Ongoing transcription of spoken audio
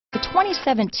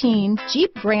2017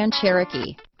 Jeep Grand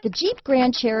Cherokee. The Jeep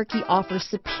Grand Cherokee offers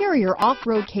superior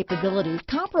off-road capabilities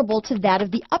comparable to that of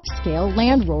the upscale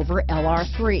Land Rover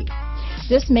LR3.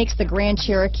 This makes the Grand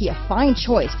Cherokee a fine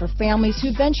choice for families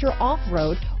who venture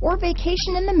off-road or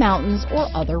vacation in the mountains or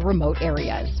other remote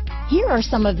areas. Here are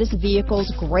some of this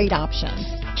vehicle's great options: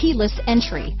 keyless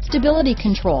entry, stability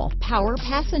control, power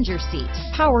passenger seat,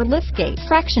 power liftgate,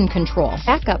 traction control,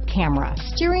 backup camera,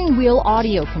 steering wheel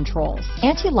audio controls,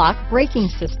 anti-lock braking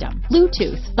system,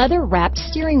 Bluetooth, leather-wrapped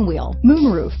steering wheel,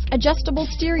 moonroof, adjustable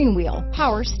steering wheel,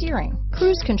 power steering,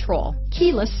 cruise control,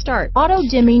 keyless start,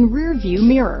 auto-dimming rear view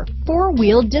mirror,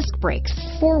 four-wheel disc brakes,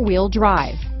 four-wheel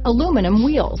drive, aluminum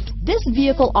wheels. This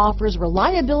vehicle offers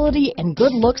reliability and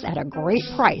good looks at a great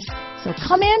price. So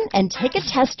come in and take a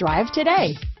test drive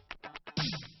today.